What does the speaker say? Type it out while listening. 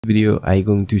Video I'm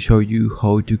going to show you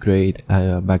how to create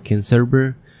a backend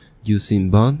server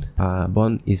using Bun.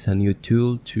 Bun is a new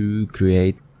tool to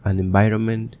create an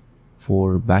environment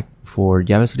for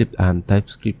JavaScript and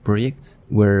TypeScript projects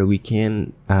where we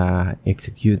can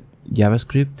execute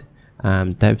JavaScript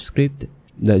and TypeScript.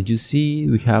 That you see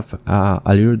we have a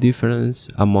little difference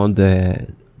among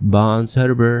the Bun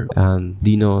server and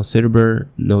Dino server,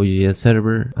 Node.js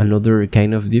server. Another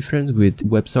kind of difference with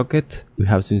WebSocket, we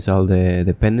have to install the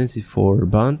dependency for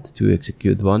Bun to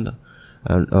execute Bun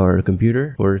on our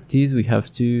computer. For this we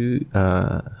have to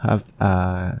have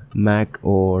a Mac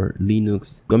or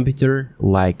Linux computer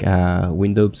like a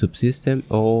Windows subsystem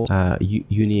or a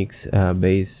Unix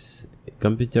based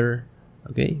computer.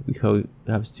 Okay, we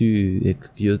have to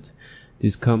execute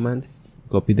this command,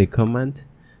 copy the command,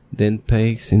 then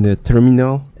paste in the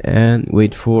terminal and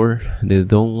wait for the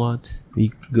download. I'm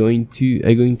going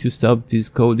to stop this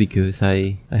code because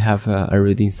I have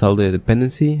already installed the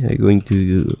dependency. I'm going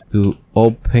to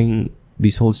open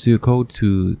Visual Studio Code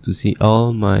to see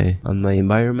all my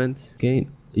environment. Okay,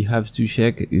 you have to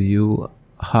check if you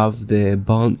have the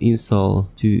Bun install.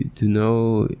 To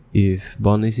know if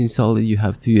Bun is installed, you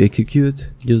have to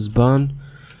execute just Bun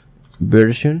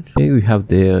version. Okay, we have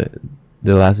the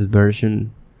last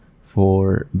version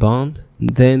for Bun.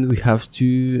 Then we have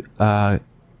to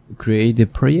create the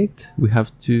project. We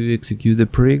have to execute the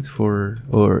project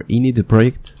or init the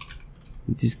project.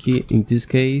 In this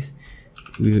case,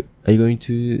 we are going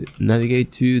to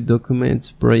navigate to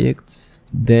Documents, Projects,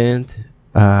 then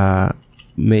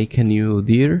make a new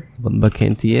dir,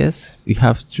 backend.js. We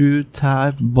have to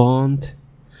type Bun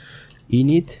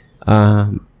init.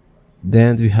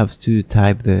 Then we have to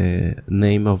type the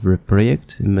name of the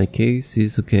project. In my case,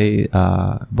 it's okay,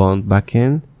 Bun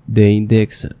backend. The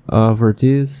index for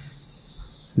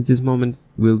this at this moment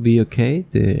will be okay,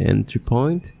 the entry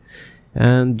point,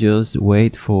 and just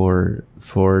wait for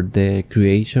the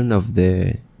creation of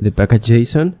the package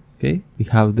JSON. Okay, we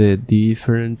have the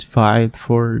different file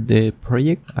for the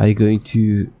project. I'm going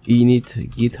to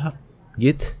init git.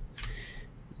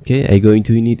 Okay, I'm going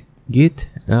to init git,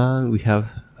 and we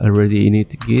have already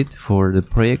init git for the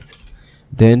project.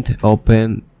 Then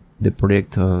open the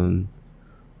project on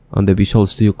the Visual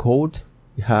Studio Code.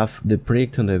 We have the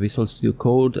project on the Visual Studio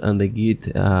Code and the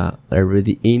git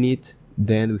already in it.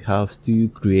 Then we have to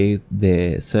create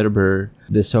the server,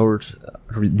 the source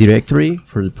directory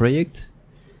for the project.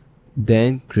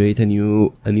 Then create a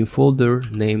new folder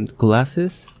named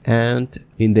classes, and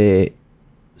in the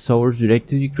source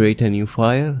directory create a new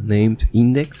file named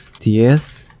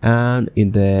index.ts. And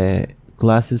in the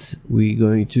classes we're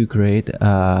going to create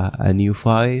a new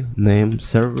file named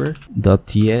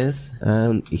server.ts,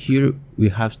 and here we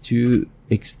have to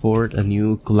export a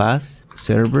new class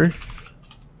server,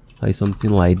 like something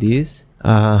like this.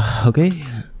 Okay,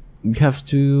 we have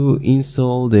to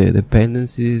install the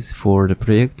dependencies for the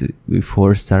project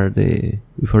before start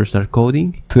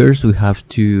coding. First we have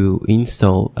to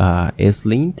install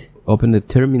slint. Open the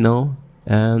terminal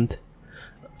and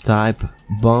type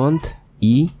bun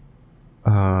slint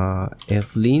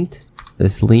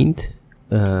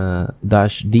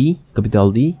 -d,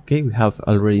 capital D. Okay, we have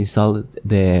already installed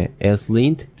the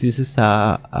slint. This is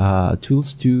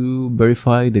tools to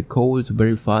verify the code, to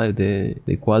verify the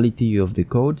quality of the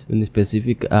code, and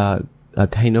specific a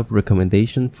kind of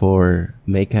recommendation for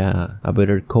make a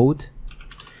better code.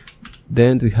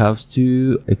 Then we have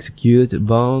to execute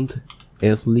bun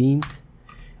slint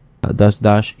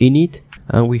 -init.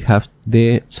 And we have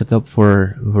the setup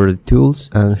for the tools,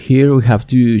 and here we have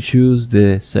to choose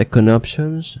the second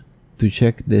options to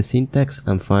check the syntax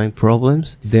and find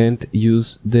problems. Then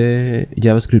use the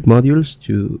JavaScript modules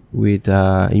with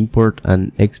import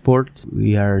and export.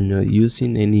 We are not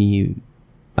using any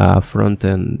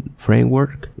front-end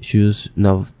framework. Choose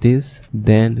none of this.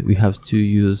 Then we have to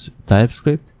use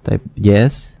TypeScript, type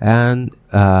yes, and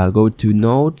go to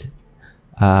Node.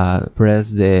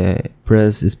 Press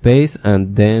space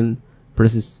and then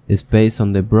press space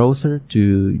on the browser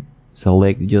to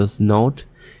select just Node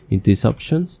in these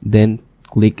options. Then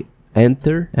click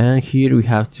enter, and here we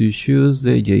have to choose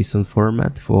the JSON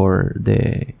format for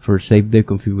save the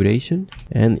configuration,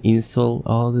 and install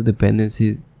all the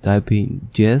dependencies typing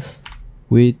yes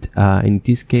with in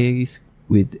this case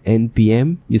with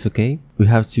npm is okay. We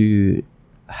have to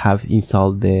have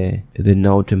installed the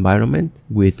Node environment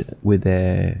with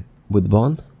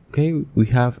Bun. Okay, we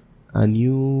have a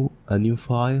new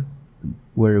file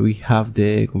where we have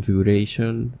the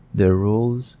configuration, the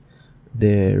rules,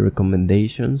 the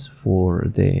recommendations for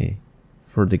the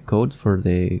code, for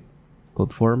the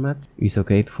code format is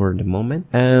okay for the moment.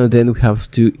 And then we have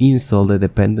to install the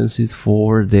dependencies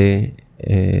for the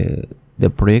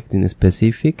project in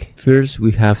specific. First,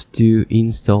 we have to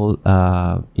install,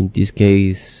 in this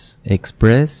case,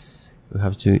 Express. We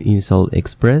have to install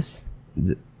Express.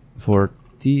 For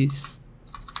this,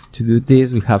 to do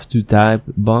this, we have to type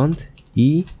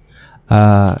Bun.js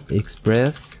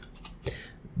Express.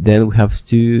 Then we have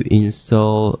to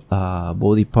install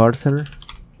body parser,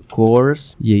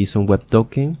 course, JSON web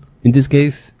token. In this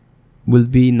case, will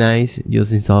be nice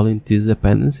just installing these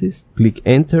dependencies. Click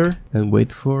enter and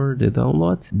wait for the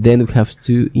download. Then we have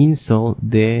to install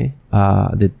the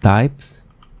types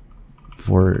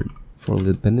for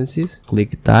the dependencies.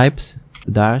 Click types /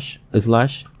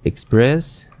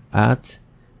 express add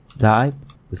type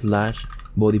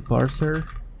 / body parser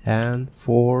and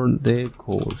for the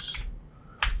course.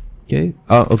 Okay.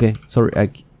 Oh, okay. Sorry.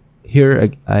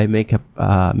 I make a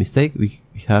mistake. We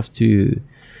have to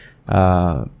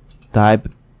type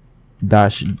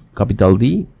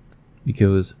 -D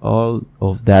because all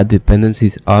of that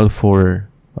dependencies are for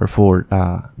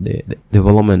the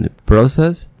development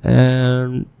process.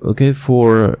 And okay,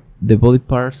 for the body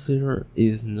parser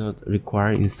is not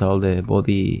required install the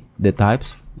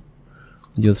types,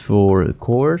 just for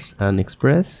course and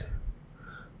express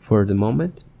for the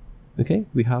moment. Okay,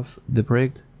 we have the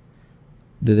project,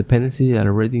 the dependencies are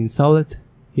already installed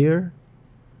here.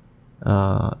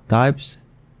 Types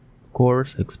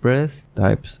course express,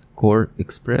 types core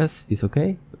express is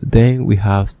okay. Then we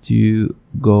have to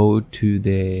go to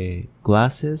the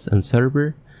classes and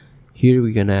server. Here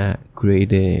we're gonna create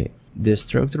the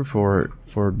structure for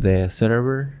the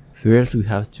server. First, we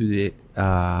have to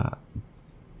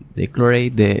declare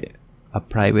a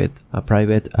private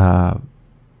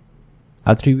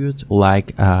attribute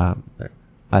like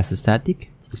as a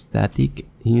static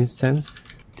instance.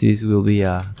 This will be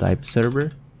a type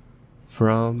server.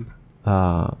 From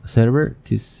server,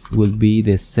 this will be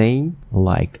the same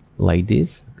like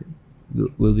this. Okay.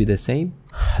 Will be the same.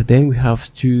 Then we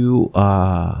have to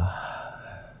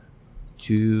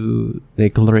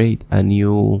declare a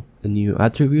new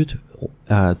attribute.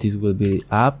 This will be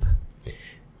app.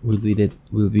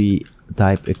 Will be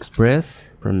type express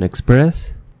from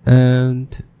express.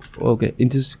 And okay, in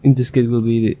this case will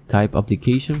be the type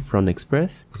application from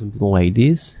express, something like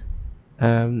this.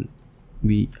 And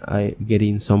we are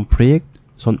getting some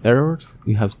errors.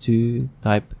 We have to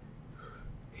type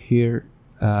here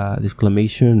the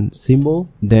exclamation symbol.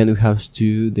 Then we have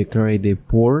to declare the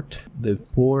port. The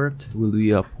port will be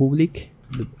a public.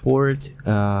 The port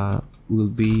will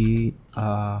be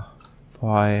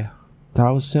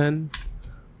 5000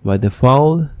 by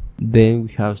default. Then we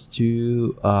have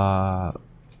to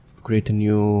create a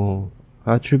new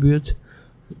attribute.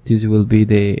 This will be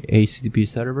the HTTP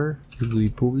server. It will be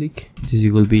public. This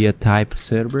will be a type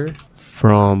server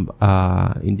from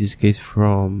in this case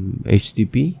from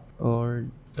HTTP or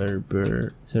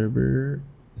server.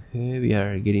 Okay, we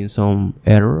are getting some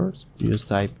errors. Just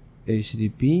type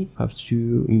HTTP. Have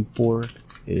to import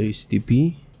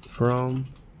HTTP from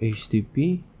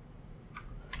HTTP.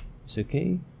 It's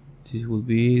okay. This will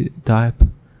be type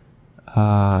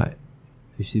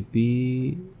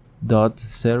HTTP dot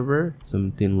server,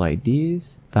 something like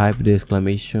this. Type the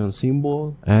exclamation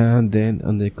symbol, and then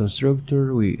on the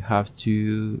constructor we have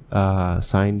to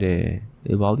assign the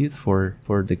values for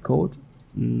the code,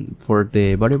 for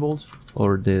the variables,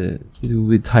 or it will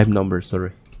be type number.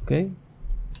 Sorry. Okay.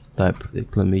 Type the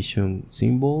exclamation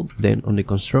symbol. Then on the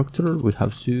constructor we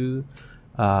have to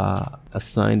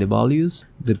assign the values.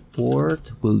 The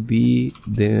port will be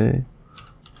the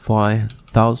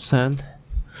 5000.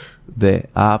 The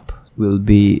app will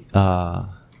be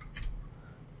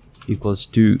equals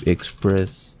to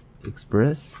express.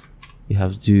 You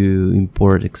have to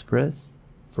import express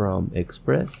from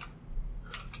express.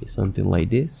 It's something like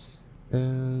this.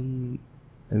 And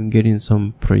I'm getting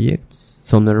some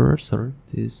errors. Sorry.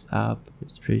 This app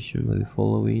registration by the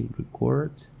following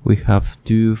record. We have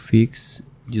to fix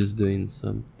just doing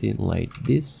something like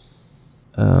this.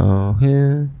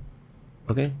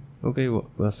 Okay,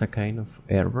 was a kind of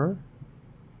error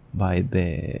by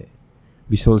the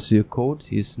Visual Studio Code.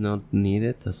 Is not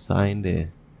needed to assign the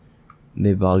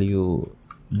value,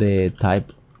 the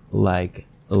type like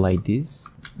this.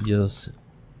 Just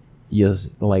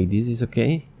like this is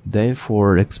okay. Then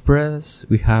for express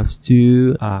we have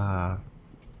to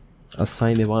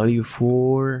assign the value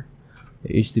for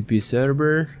HTTP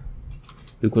server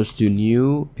equals to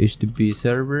new HTTP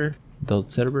server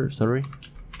dot server, sorry,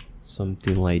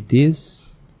 something like this.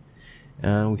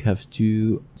 And we have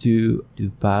to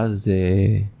pass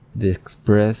the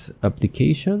express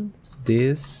application.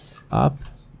 this up.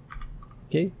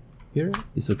 Okay, here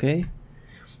is okay.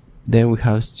 Then we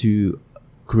have to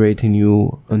create a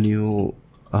new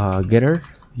getter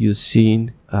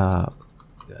using a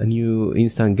new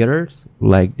instant getters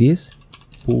like this: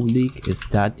 public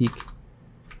static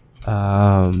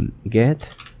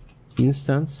get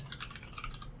instance.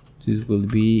 This will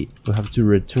be, we have to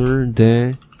return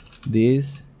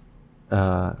this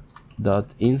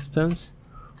dot instance,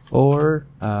 or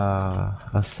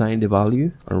assign the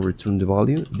value and return the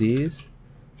value. This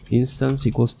instance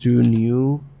equals to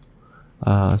new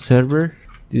server.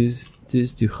 This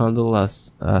to handle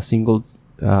as a single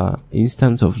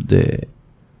instance of the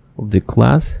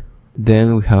class.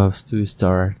 Then we have to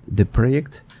start the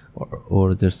project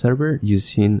or the server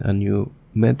using a new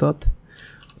method.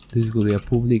 This will be a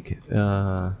public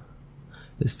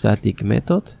static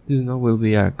method. This now will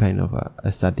be a kind of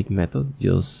a static method.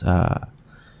 Just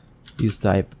use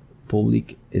type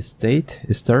public state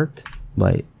start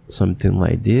by something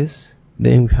like this.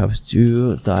 Then we have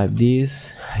to type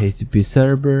this HTTP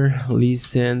server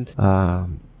listen to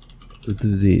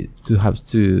have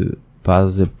to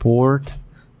pass the port,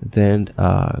 then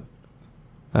a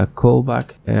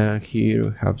callback, and here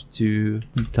we have to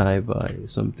type by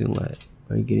something like,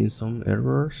 I'm getting some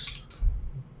errors.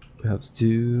 We have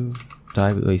to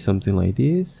type by something like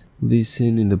this.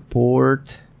 Listen in the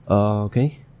port.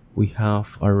 Okay, we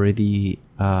have already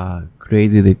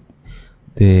created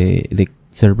the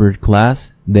server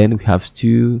class. Then we have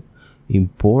to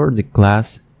import the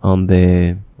class on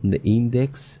the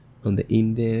index.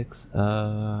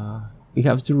 We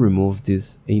have to remove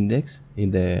this index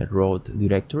in the root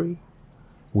directory.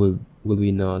 Will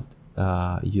be not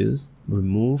used.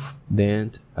 Remove.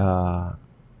 Then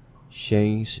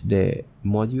change the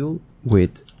module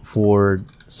with for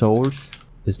source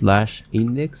 /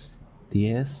 index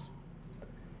ts.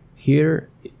 Here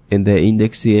in the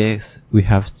index.ts we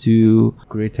have to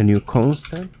create a new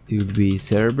constant. It will be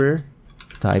server,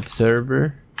 type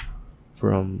server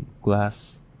from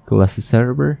class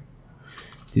server.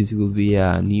 This will be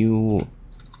a new,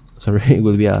 sorry, it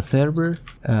will be a server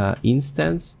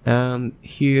instance, and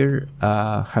here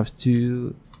have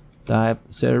to type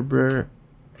server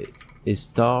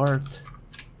start.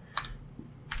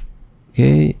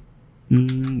 Okay,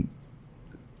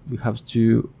 we have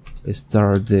to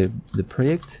start the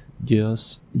project.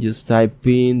 Just type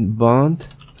in Bun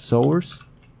source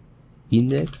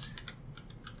index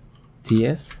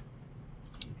ts.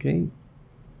 Okay,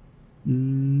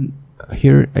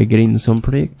 here I getting some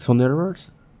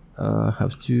errors.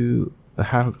 Have to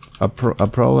have a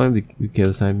problem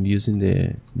because I'm using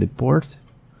the port.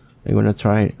 I'm gonna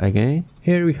try it again.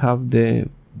 Here we have the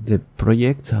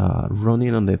project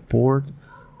running on the port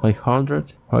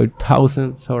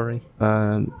 5000, sorry,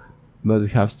 but we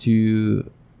have to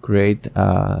create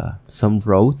some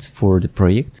routes for the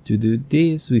project. To do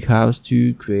this, we have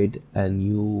to create a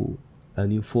new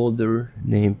folder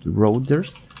named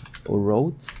routers or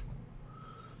routes,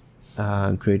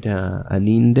 and create an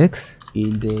index.ts.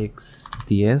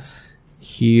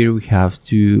 Here we have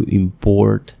to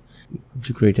import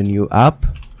to create a new app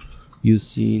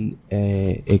using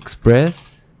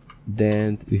Express.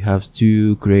 Then we have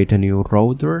to create a new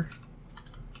router,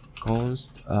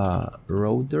 const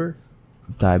router,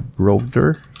 type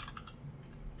router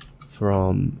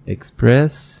from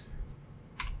Express.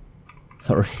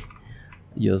 Sorry,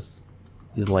 just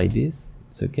like this,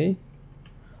 it's okay.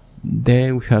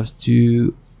 Then we have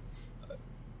to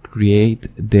create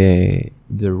the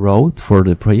route for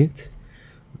the project.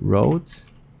 Route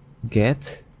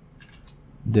get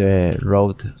the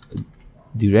route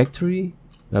directory.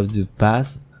 We have to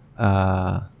pass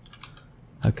a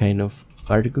kind of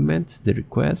argument, the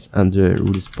request and the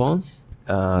response.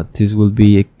 This will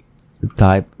be a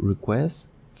type request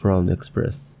from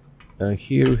Express. And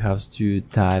here we have to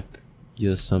type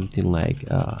just something like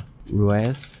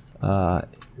res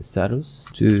status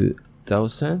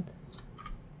 2000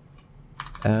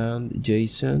 and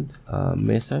JSON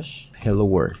message hello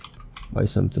world by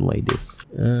something like this.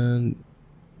 And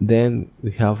then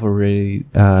we have already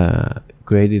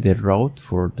created a route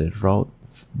for the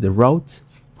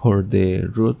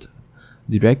root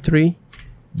directory.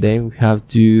 Then we have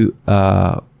to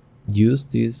use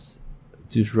this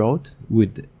route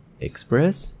with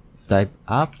Express, type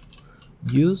app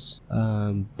use,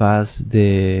 pass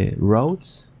the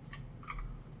routes.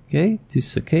 Okay, this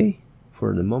is okay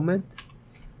for the moment,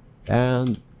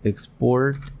 and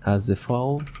export as the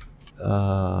file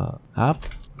app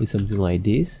is something like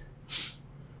this.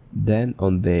 Then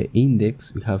on the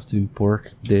index we have to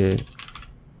import the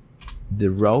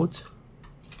route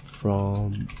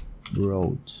from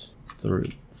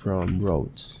from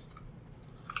routes.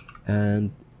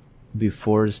 And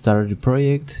before start the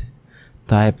project,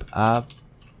 type app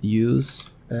use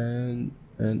and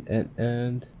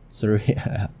sorry,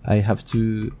 I have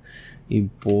to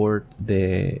import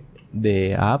the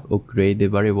app or create the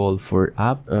variable for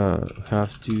app.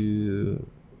 Have to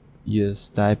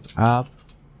just type app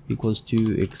equals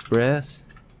to express,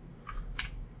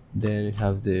 then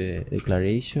have the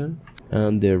declaration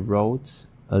and the routes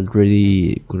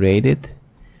already created.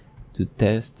 To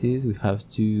test this, we have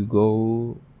to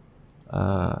go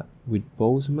with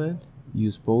Postman,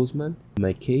 use Postman. In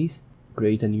my case,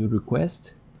 create a new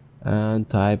request and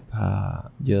type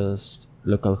just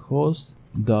localhost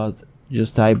dot,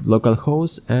 just type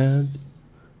localhost and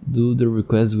do the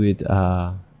request with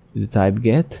the type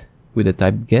get,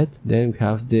 then we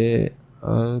have the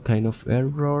kind of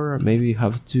error. Maybe you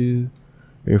have to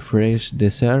refresh the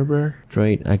server, try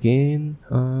it again,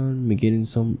 and we're getting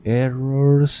some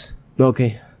errors.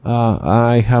 Okay,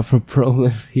 I have a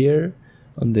problem here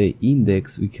on the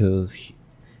index because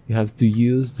you have to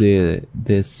use the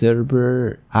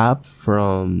server app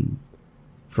from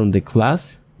the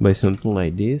class by something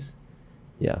like this.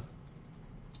 Yeah,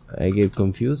 I get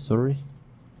confused, sorry.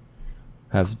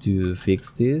 Have to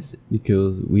fix this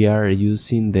because we are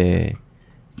using the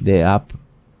app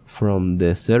from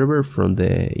the server, from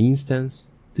the instance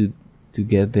to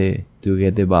get the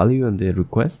value and the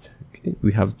request. Okay,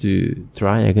 we have to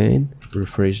try again,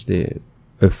 refresh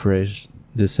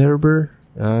the server,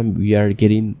 and we are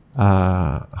getting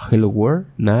hello world.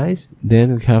 Nice.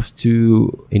 Then we have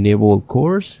to enable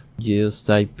course, just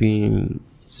type in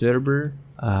server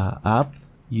app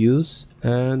use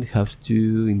and have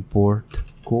to import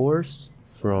course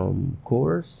from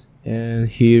course, and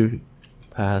here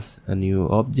pass a new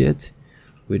object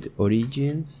with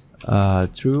origins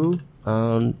true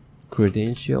and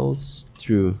credentials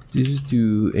true. This is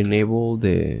to enable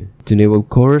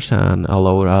course and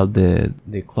allow out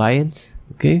the clients.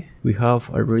 Okay, we have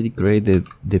already created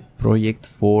the project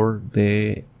for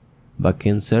the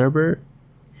backend server,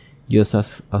 just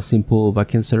as a simple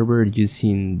backend server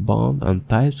using Bun and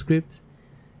TypeScript,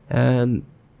 and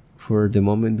for the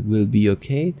moment will be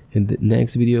okay. In the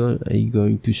next video I'm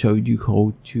going to show you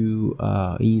how to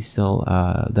install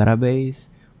a database,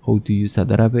 how to use a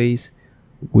database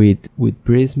with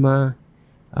Prisma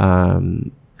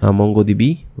and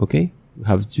MongoDB. Okay, you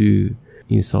have to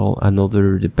install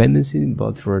another dependency,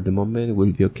 but for the moment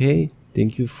will be okay.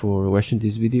 Thank you for watching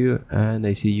this video and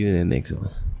I see you in the next one.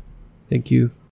 Thank you.